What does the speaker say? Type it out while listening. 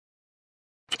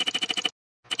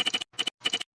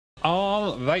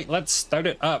All right, let's start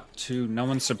it up. To no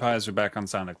one's surprise, we're back on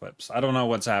sound eclipse. I don't know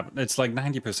what's happened. It's like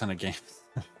 90% of games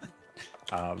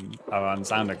are on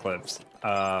sound eclipse.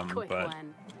 But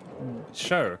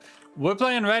sure. We're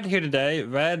playing red here today.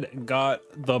 Red got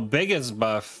the biggest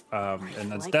buff,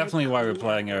 and that's definitely why we're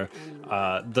playing her.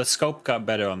 The scope got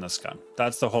better on this gun.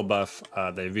 That's the whole buff.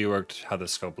 They reworked how the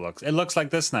scope looks. It looks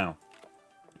like this now.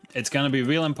 It's going to be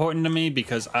real important to me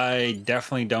because I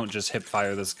definitely don't just hip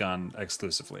fire this gun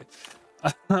exclusively.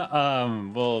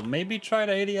 We'll maybe try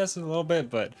to ADS a little bit,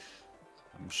 but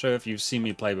I'm sure if you've seen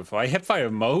me play before, I hip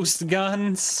fire most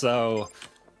guns, so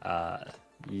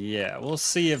yeah, we'll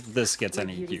see if this gets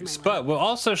any use. But we're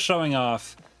also showing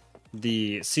off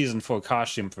the Season 4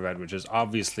 costume for Red, which is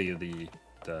obviously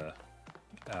the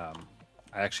I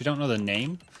actually don't know the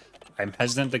name. I'm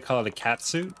hesitant to call it a cat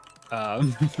suit.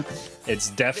 It's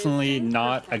definitely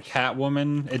not a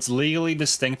Catwoman. It's legally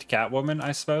distinct Catwoman,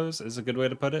 I suppose, is a good way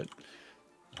to put it.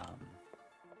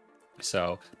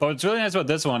 But what's really nice about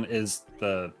this one is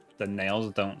the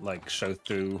nails don't like show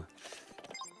through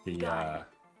the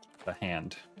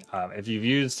hand. If you've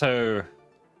used her,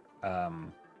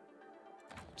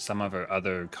 some of her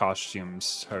other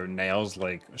costumes, her nails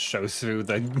like show through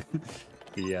the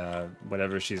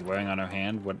whatever she's wearing on her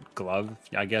hand, what glove,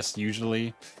 I guess,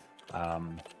 usually.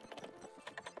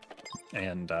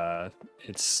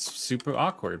 It's super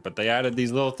awkward, but they added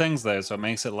these little things there, so it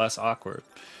makes it less awkward.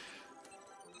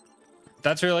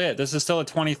 That's really it. This is still a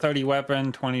 20-30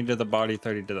 weapon, 20 to the body,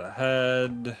 30 to the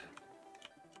head.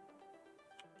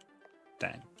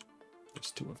 Dang,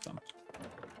 there's two of them.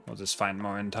 We'll just find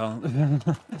more intel.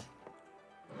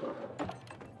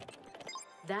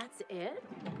 That's it?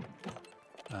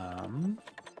 Am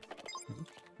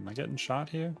I getting shot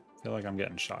here? I feel like I'm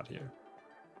getting shot here.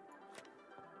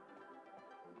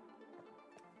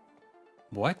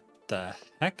 What the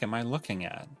heck am I looking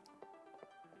at?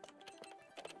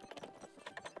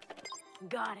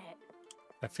 Got it.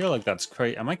 I feel like that's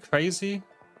crazy. Am I crazy?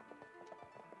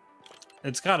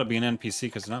 It's got to be an NPC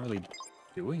because they're not really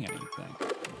doing anything.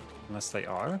 Unless they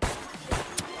are.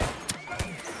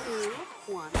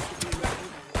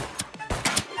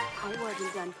 I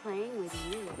wasn't done playing with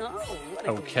you. Oh,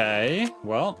 okay,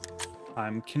 well,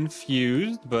 I'm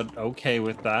confused, but okay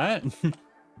with that.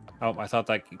 Oh, I thought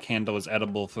that candle was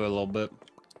edible for a little bit.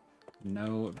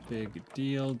 No big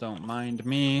deal, don't mind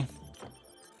me.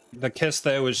 The kiss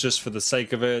there was just for the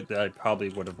sake of it. I probably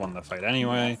would have won the fight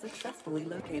anyway. Successfully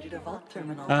located a vault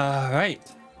terminal. Right.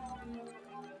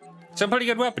 It's a pretty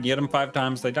good weapon. You hit them 5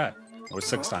 times, they die. Or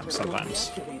 6 times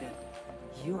sometimes.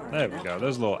 There we go.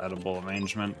 There's a little edible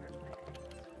arrangement.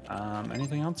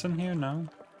 Anything else in here? No.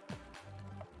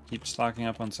 Keep stocking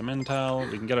up on some intel.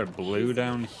 We can get our blue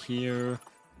down here.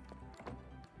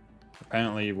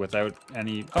 Apparently without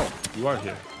any... Oh, you are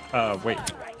here. Wait.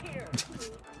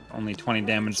 Only 20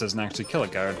 damage doesn't actually kill a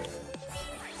guard.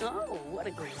 Oh, what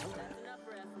a great.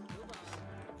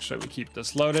 Should we keep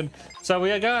this loaded? So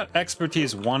we got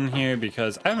expertise 1 here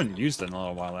because I haven't used it in a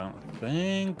little while, I don't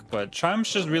think. But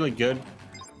charm's just really good.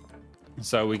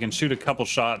 So we can shoot a couple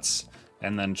shots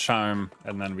and then charm,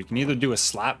 and then we can either do a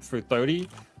slap for 30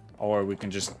 or we can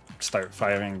just start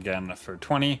firing again for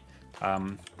 20.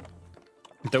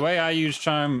 The way I use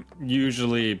charm,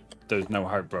 usually there's no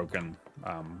heartbroken.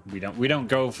 We don't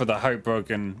go for the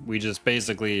heartbroken. We just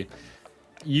basically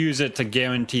use it to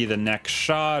guarantee the next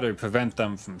shot or prevent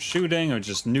them from shooting or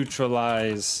just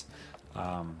neutralize.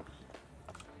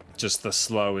 Just the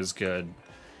slow is good.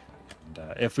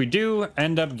 And, if we do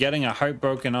end up getting a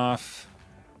heartbroken off,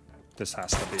 this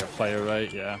has to be a player,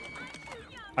 right? Yeah.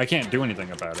 I can't do anything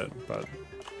about it, but...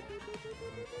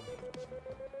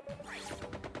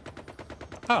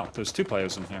 Oh, there's 2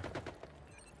 players in here.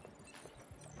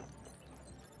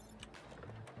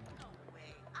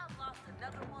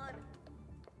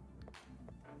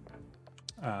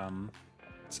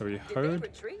 So we heard...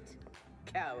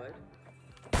 Coward.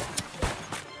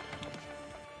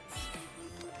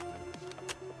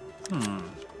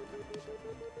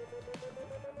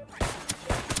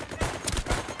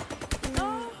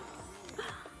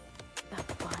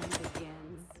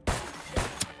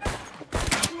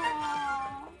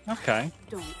 Okay.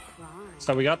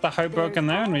 So we got the heartbroken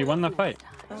there and we won the fight.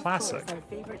 Classic.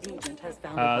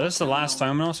 This is the last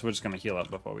terminal, so we're just gonna heal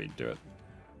up before we do it.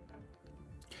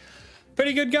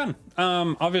 Pretty good gun.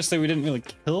 Obviously we didn't really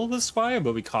kill the squire,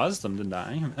 but we caused them to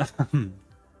die.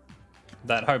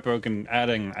 That heartbroken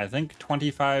adding, I think,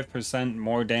 25%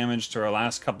 more damage to our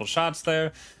last couple shots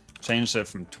there. Changed it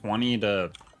from 20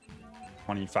 to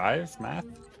 25, math.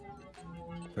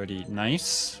 Pretty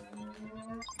nice.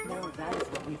 No, that is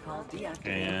what we call deactivating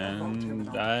And the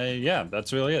vault terminal. yeah,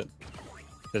 that's really it.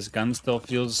 This gun still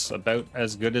feels about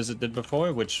as good as it did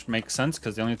before, which makes sense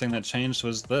because the only thing that changed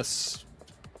was this.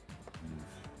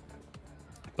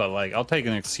 But like, I'll take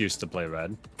an excuse to play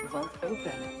red. Vault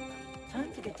open.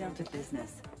 Time to get down to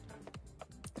business.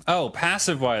 Oh,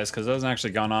 passive-wise, because it hasn't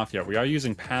actually gone off yet. We are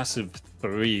using passive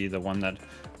 3, the one that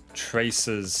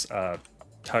traces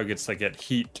targets that get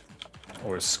heat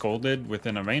or scolded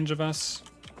within a range of us.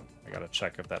 I gotta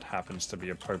check if that happens to be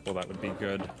a purple. That would be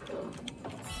good.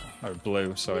 Or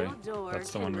blue, sorry.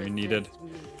 That's the one we needed.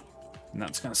 And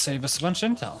that's gonna save us a bunch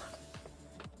of intel.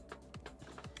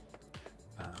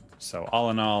 So all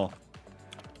in all,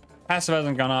 passive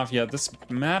hasn't gone off yet. This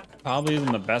map probably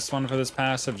isn't the best one for this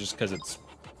passive just because it's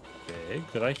big.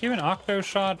 Did I hear an octo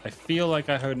shot? I feel like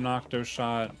I heard an octo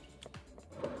shot,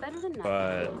 Better than nothing.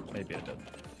 but maybe I didn't.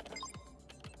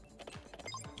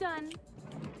 Done.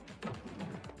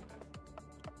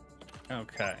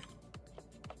 Okay.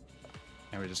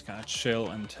 And we just kind of chill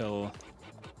until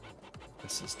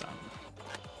this is done.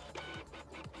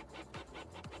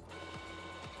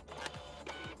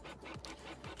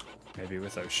 Maybe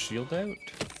with our shield out?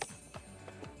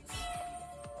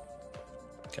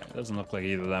 Okay, doesn't look like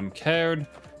either of them cared.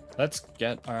 Let's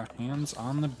get our hands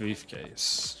on the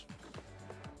briefcase.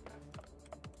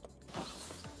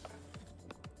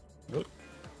 Ooh.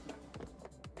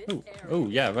 Ooh. Oh,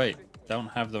 yeah, right. Don't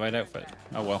have the right outfit.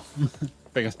 Oh well.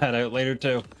 Figure that out later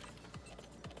too.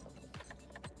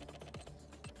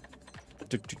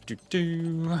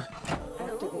 Activating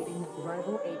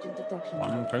rival agent detection.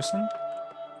 One person?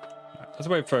 Alright, let's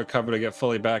wait for our cover to get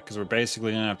fully back because we're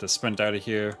basically gonna have to sprint out of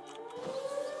here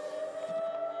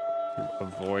to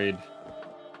avoid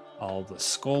all the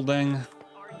scolding.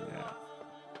 Yeah.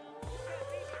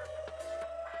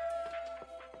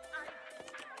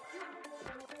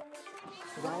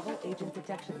 Rival agent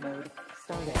detection mode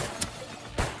started.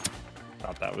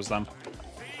 Thought that was them.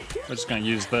 I'm just gonna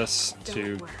use this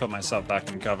to put myself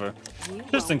back in cover,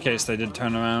 just in case they did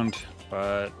turn around.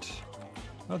 But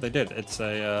oh, they did. It's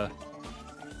a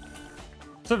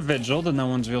vigil, to no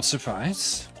one's real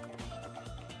surprise.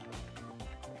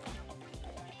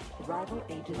 Rival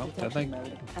agent Oh, did detection they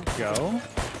mode. go?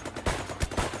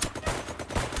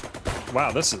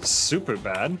 Wow, this is super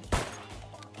bad.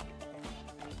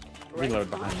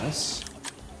 Reload behind this.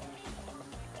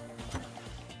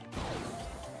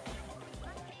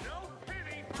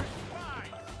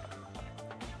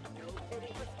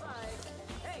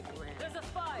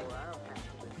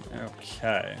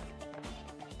 Okay.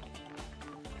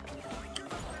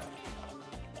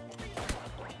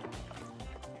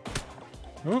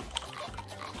 Oop.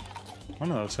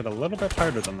 One of those hit a little bit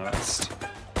harder than the rest.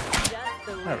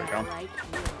 There we go.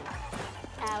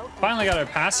 Finally got our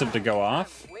passive to go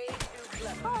off.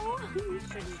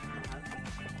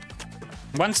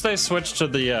 Once they switched to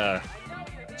the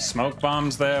smoke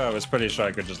bombs there, I was pretty sure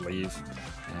I could just leave.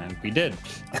 And we did.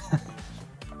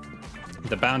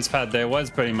 The bounce pad there was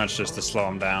pretty much just to slow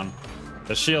him down.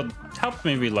 The shield helped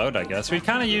me reload, I guess. We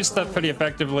kind of used that pretty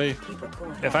effectively.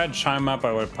 If I had Charm up,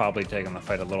 I would have probably taken the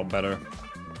fight a little better.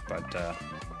 But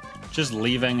just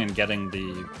leaving and getting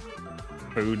the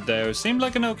food there seemed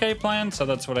like an okay plan, so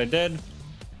that's what I did.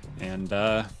 And,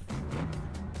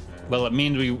 well, it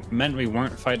meant we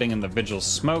weren't fighting in the Vigil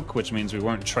smoke, which means we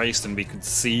weren't traced and we could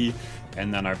see,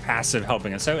 and then our passive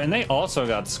helping us out. And they also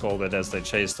got scolded as they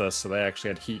chased us, so they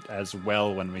actually had heat as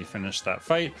well when we finished that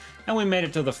fight. And we made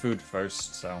it to the food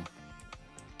first, so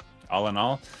all in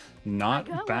all,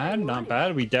 not bad, not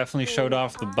bad. We definitely showed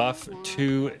off the buff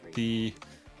to the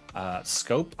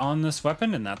scope on this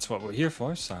weapon, and that's what we're here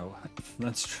for. So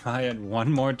let's try it one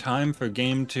more time for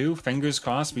game 2. Fingers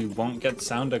crossed we won't get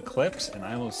sound clips, and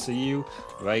I will see you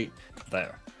right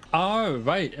there. All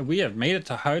right, we have made it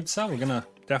to hard sell. We're gonna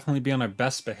definitely be on our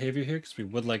best behavior here because we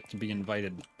would like to be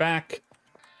invited back.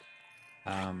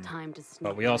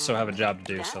 But we also have a job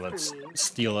to do, so let's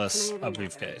steal us a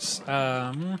briefcase.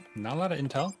 Not a lot of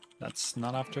intel. That's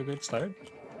not off to a good start.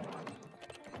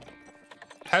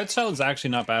 Hard sell is actually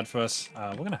not bad for us.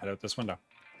 We're gonna head out this window,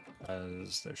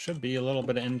 as there should be a little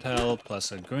bit of intel,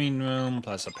 plus a green room,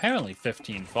 plus apparently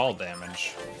 15 fall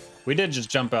damage. We did just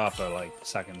jump off a like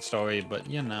second story, but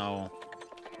you know,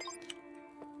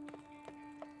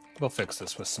 we'll fix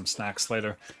this with some snacks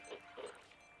later.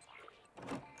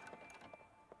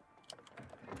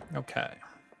 Okay.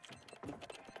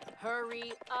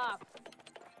 Hurry up.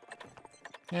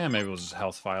 Yeah, maybe we'll just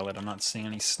health file it. I'm not seeing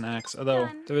any snacks, although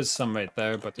there is some right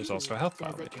there, but there's also a health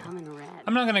file right here.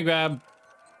 I'm not gonna grab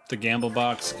the gamble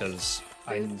box because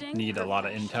I need a lot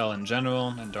of intel in general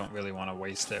and don't really want to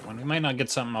waste it when we might not get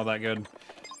something all that good.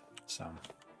 So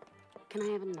Can I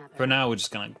have another? for now, we're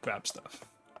just gonna grab stuff.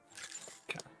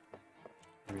 Okay.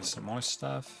 Maybe some more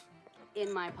stuff.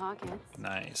 In my pockets.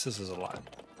 Nice. This is a lot.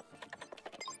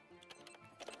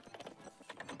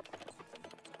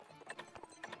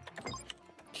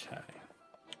 Okay.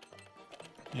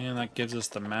 And that gives us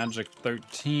the magic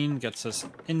 13, gets us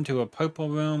into a purple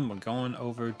room. We're going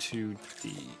over to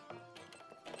the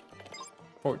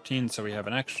 14, so we have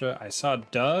an extra. I saw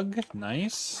Doug.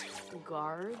 Nice.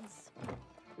 Guards?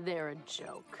 They're a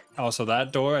joke. Also,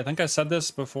 that door, I think I said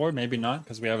this before, maybe not,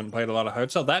 because we haven't played a lot of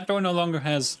Hard Cell. That door no longer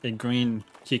has a green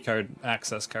keycard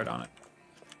access card on it.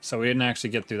 So we didn't actually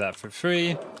get through that for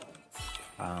free,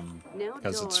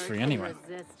 because it's free anyway.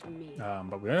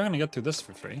 But we are going to get through this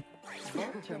for free.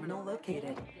 Vault terminal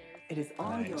located. It is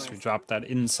all yours. Nice, we drop that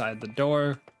inside the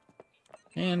door.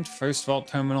 And first vault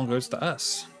terminal goes to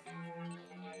us.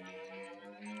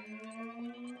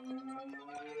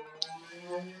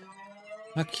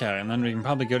 Okay, and then we can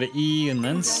probably go to E and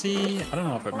then C. I don't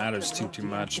know if it matters too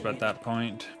much at that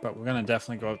point, but we're gonna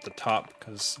definitely go at the top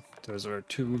because those are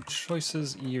two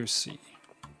choices, E or C.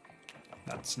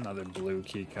 That's another blue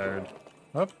key card.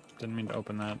 Oh, didn't mean to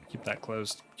open that. Keep that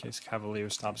closed in case Cavalier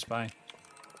stops by.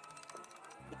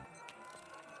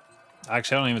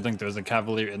 Actually, I don't even think there's a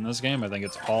Cavalier in this game. I think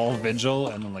it's all Vigil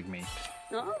and then like me.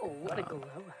 Oh, what a glow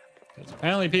up. Because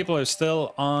apparently people are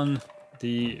still on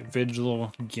the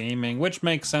Vigil gaming, which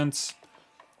makes sense.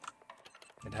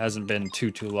 It hasn't been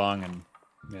too long, and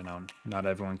you know, not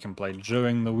everyone can play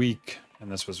during the week,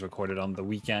 and this was recorded on the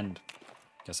weekend.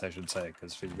 Guess I should say,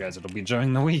 because for you guys it'll be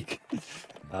during the week.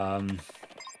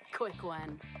 Quick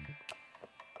one.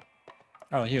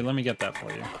 Oh, here, let me get that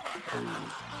for you.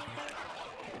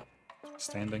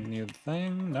 Standing near the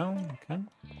thing? No? Okay.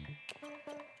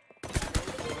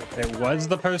 It was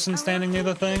the person standing near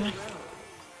the thing?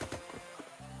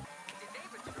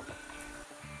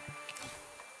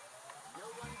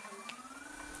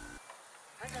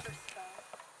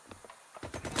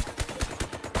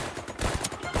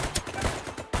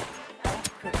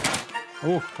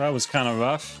 Oh, that was kind of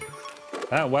rough.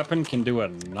 That weapon can do a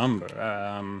number.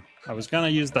 I was gonna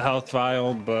use the health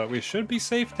vial, but we should be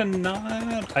safe to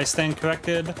not. I stand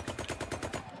corrected.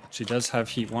 She does have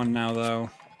heat 1 now, though.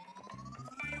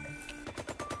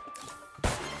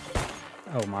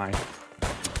 Oh my.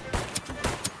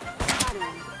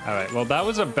 Alright, well that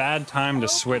was a bad time to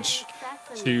switch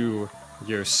to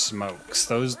your smokes.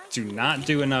 Those do not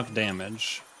do enough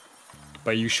damage.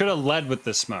 But you should have led with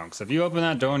the smokes. If you opened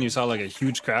that door and you saw like a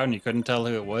huge crowd and you couldn't tell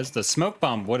who it was, the smoke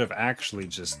bomb would have actually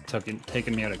just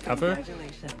taken me out of cover.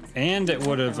 And it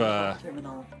would have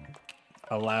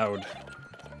allowed...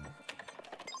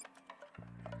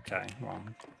 Okay, well...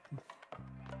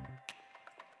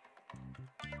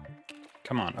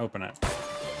 Come on, open it.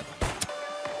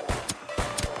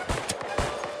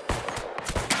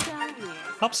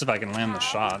 Helps if I can land the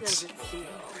shots.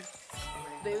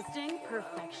 Boosting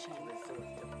perfection.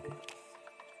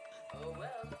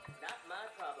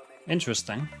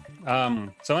 Interesting.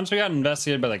 So once we got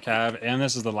investigated by the cab, and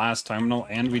this is the last terminal,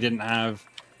 and we didn't have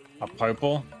a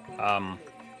purple, I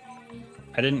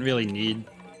didn't really need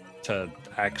to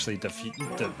actually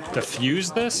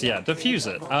diffuse this. Yeah, diffuse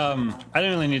it. I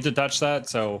didn't really need to touch that,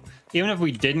 so even if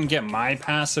we didn't get my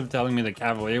passive telling me the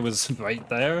Cavalier was right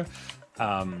there,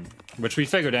 which we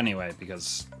figured anyway,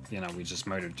 because, you know, we just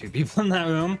murdered 2 people in that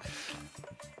room.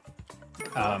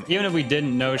 Even if we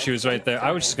didn't know she was right there,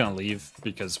 I was just gonna leave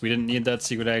because we didn't need that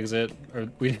secret exit, or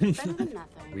we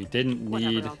didn't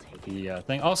need the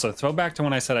thing. Also, throw back to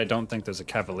when I said I don't think there's a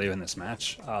Cavalier in this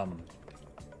match,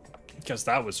 because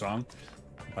that was wrong.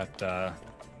 But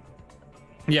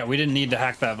yeah, we didn't need to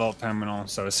hack that vault terminal.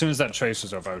 So as soon as that trace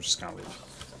was over, I was just gonna leave.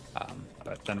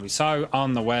 But then we saw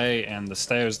on the way, and the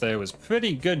stairs there was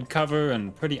pretty good cover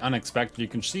and pretty unexpected. You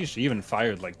can see she even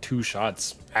fired like 2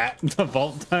 shots at the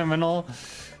vault terminal.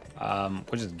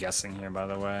 We're just guessing here, by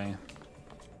the way.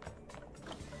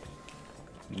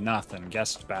 Nothing.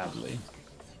 Guessed badly.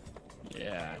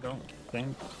 Yeah, I don't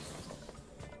think.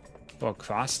 Well,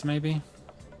 crossed maybe?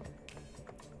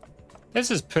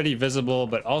 This is pretty visible,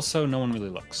 but also no one really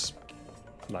looks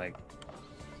like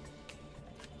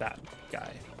that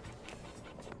guy.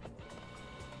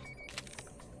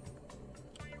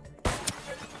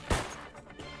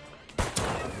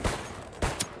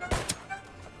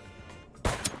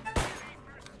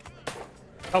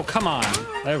 Oh, come on.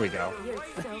 There we go.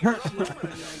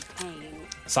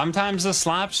 Sometimes the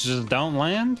slaps just don't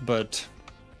land, but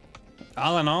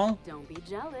all in all, Don't be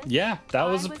jealous. yeah, that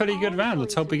was a pretty good round.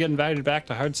 Let's hope we get invited back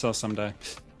to Hard Cell someday.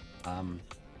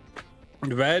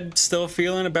 Red still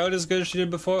feeling about as good as she did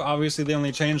before. Obviously, the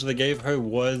only change they gave her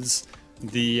was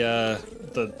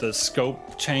the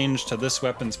scope change to this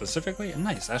weapon specifically.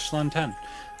 Nice, echelon 10.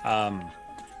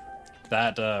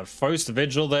 That first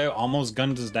vigil there almost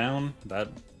gunned us down. That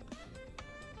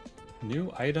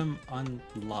new item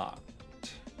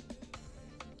unlocked.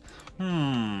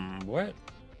 What?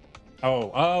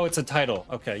 Oh, it's a title.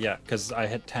 Okay, yeah, because I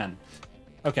hit 10.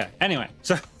 Okay, anyway,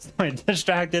 so I'm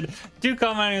distracted. Do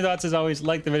comment on your thoughts as always,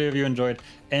 like the video if you enjoyed,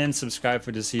 and subscribe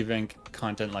for Deceive Inc.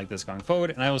 content like this going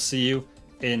forward, and I will see you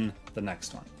in the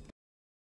next one.